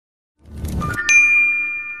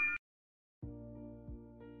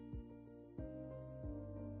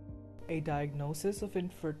A diagnosis of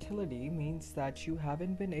infertility means that you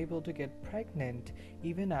haven't been able to get pregnant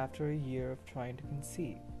even after a year of trying to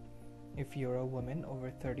conceive. If you're a woman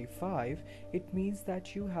over 35, it means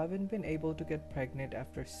that you haven't been able to get pregnant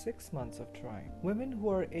after 6 months of trying. Women who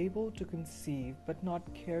are able to conceive but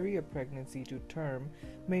not carry a pregnancy to term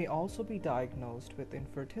may also be diagnosed with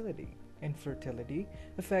infertility. Infertility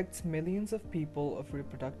affects millions of people of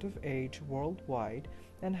reproductive age worldwide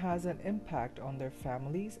and has an impact on their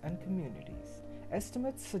families and communities.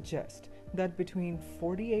 Estimates suggest that between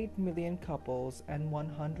 48 million couples and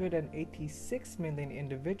 186 million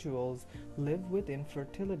individuals live with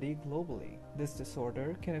infertility globally. This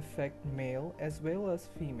disorder can affect male as well as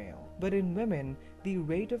female, but in women, the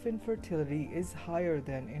rate of infertility is higher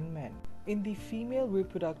than in men. In the female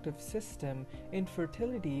reproductive system,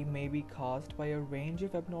 infertility may be caused by a range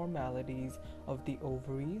of abnormalities of the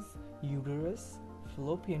ovaries, uterus,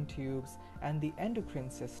 fallopian tubes, and the endocrine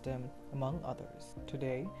system, among others.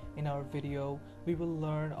 Today, in our video, we will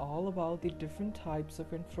learn all about the different types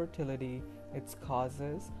of infertility, its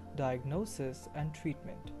causes, diagnosis, and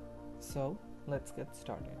treatment. So, let's get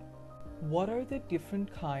started. What are the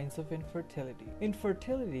different kinds of infertility?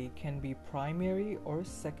 Infertility can be primary or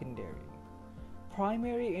secondary.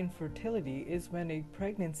 Primary infertility is when a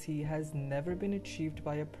pregnancy has never been achieved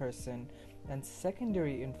by a person, and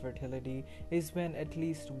secondary infertility is when at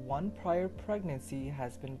least one prior pregnancy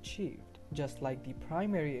has been achieved. Just like the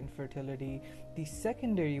primary infertility, the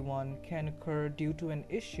secondary one can occur due to an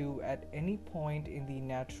issue at any point in the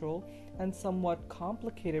natural and somewhat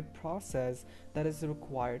complicated process that is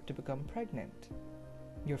required to become pregnant.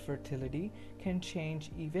 Your fertility can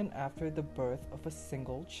change even after the birth of a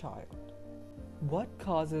single child. What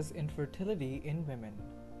causes infertility in women?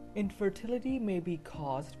 Infertility may be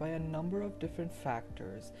caused by a number of different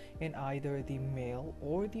factors in either the male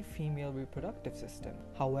or the female reproductive system.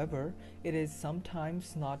 However, it is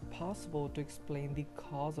sometimes not possible to explain the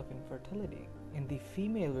cause of infertility. In the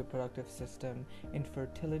female reproductive system,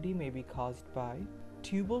 infertility may be caused by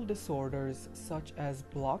tubal disorders such as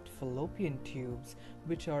blocked fallopian tubes,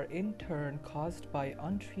 which are in turn caused by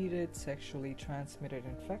untreated sexually transmitted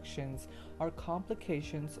infections or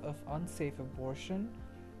complications of unsafe abortion,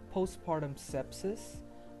 postpartum sepsis,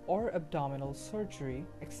 or abdominal surgery,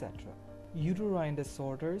 etc. Uterine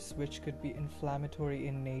disorders, which could be inflammatory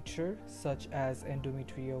in nature, such as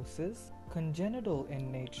endometriosis, congenital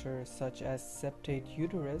in nature, such as septate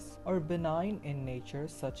uterus, or benign in nature,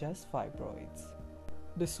 such as fibroids.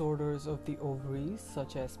 Disorders of the ovaries,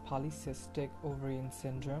 such as polycystic ovarian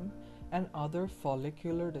syndrome, and other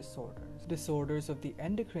follicular disorders. Disorders of the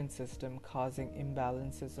endocrine system causing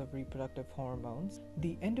imbalances of reproductive hormones.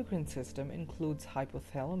 The endocrine system includes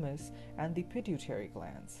hypothalamus and the pituitary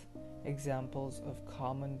glands. Examples of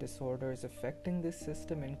common disorders affecting this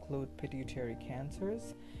system include pituitary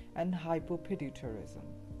cancers and hypopituitarism.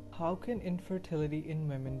 How can infertility in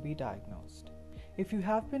women be diagnosed? If you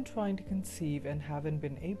have been trying to conceive and haven't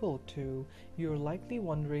been able to, you're likely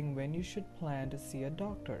wondering when you should plan to see a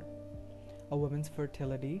doctor. A woman's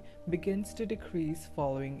fertility begins to decrease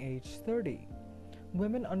following age 30.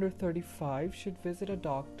 Women under 35 should visit a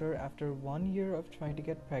doctor after 1 year of trying to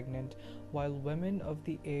get pregnant, while women of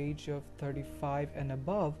the age of 35 and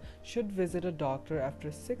above should visit a doctor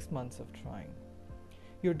after 6 months of trying.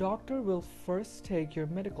 Your doctor will first take your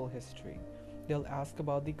medical history. They'll ask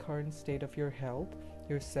about the current state of your health,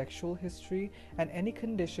 your sexual history, and any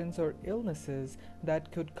conditions or illnesses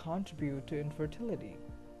that could contribute to infertility.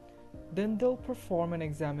 Then they'll perform an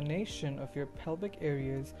examination of your pelvic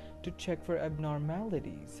areas to check for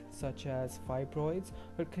abnormalities such as fibroids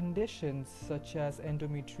or conditions such as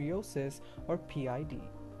endometriosis or PID.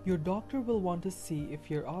 Your doctor will want to see if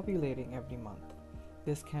you're ovulating every month.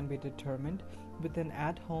 This can be determined with an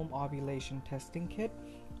at-home ovulation testing kit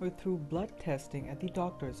or through blood testing at the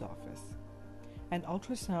doctor's office. An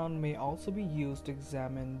ultrasound may also be used to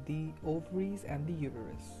examine the ovaries and the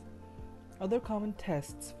uterus. Other common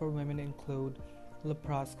tests for women include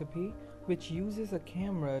laparoscopy, which uses a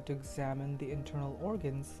camera to examine the internal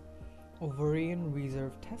organs, ovarian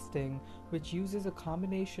reserve testing, which uses a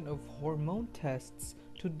combination of hormone tests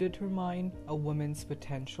to determine a woman's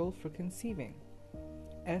potential for conceiving,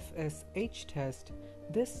 FSH test,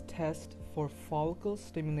 this test for follicle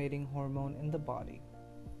stimulating hormone in the body.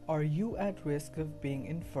 Are you at risk of being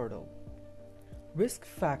infertile? Risk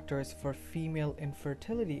factors for female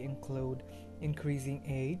infertility include increasing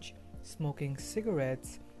age, smoking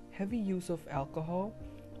cigarettes, heavy use of alcohol,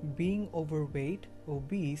 being overweight,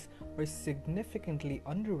 obese, or significantly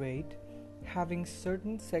underweight, having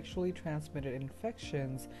certain sexually transmitted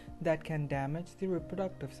infections that can damage the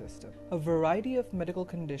reproductive system. A variety of medical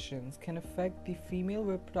conditions can affect the female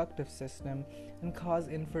reproductive system and cause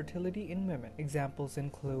infertility in women. Examples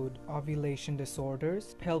include ovulation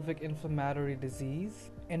disorders, pelvic inflammatory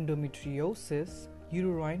disease, endometriosis,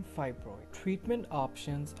 uterine fibroid. Treatment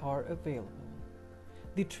options are available.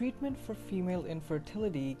 The treatment for female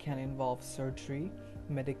infertility can involve surgery,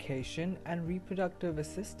 medication, and reproductive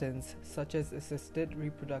assistance such as assisted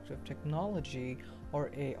reproductive technology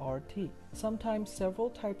or ART. Sometimes several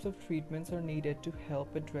types of treatments are needed to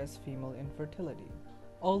help address female infertility.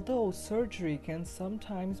 Although surgery can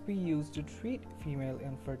sometimes be used to treat female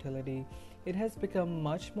infertility, it has become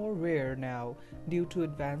much more rare now due to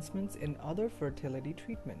advancements in other fertility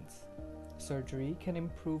treatments. Surgery can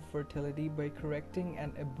improve fertility by correcting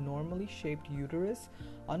an abnormally shaped uterus,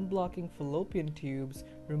 unblocking fallopian tubes,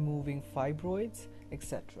 removing fibroids,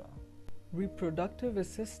 etc. Reproductive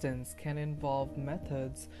assistance can involve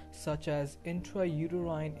methods such as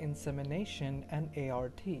intrauterine insemination and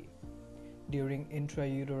ART. During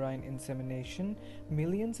intrauterine insemination,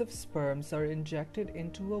 millions of sperms are injected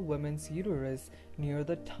into a woman's uterus near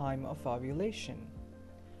the time of ovulation.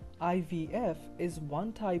 IVF is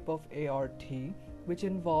one type of ART which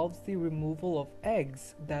involves the removal of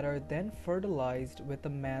eggs that are then fertilized with a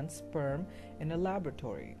man's sperm in a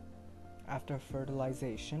laboratory. After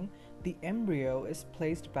fertilization, the embryo is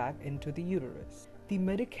placed back into the uterus. The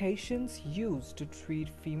medications used to treat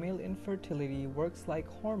female infertility works like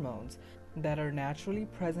hormones that are naturally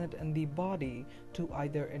present in the body to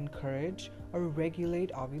either encourage or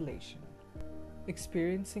regulate ovulation.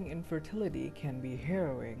 Experiencing infertility can be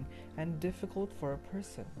harrowing and difficult for a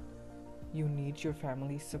person. You need your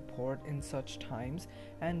family's support in such times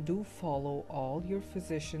and do follow all your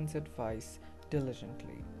physician's advice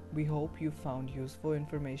diligently. We hope you found useful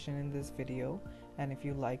information in this video, and if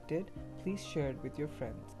you liked it, please share it with your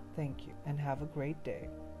friends. Thank you and have a great day.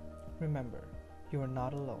 Remember, you are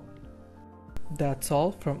not alone. That's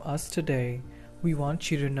all from us today. We want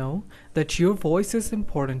you to know that your voice is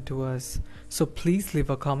important to us, so please leave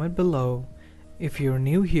a comment below. If you're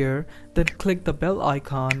new here, then click the bell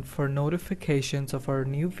icon for notifications of our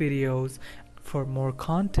new videos. For more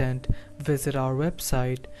content, visit our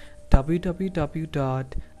website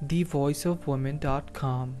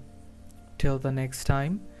www.thevoiceofwomen.com. Till the next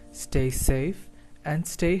time, stay safe and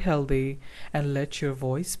stay healthy and let your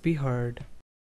voice be heard.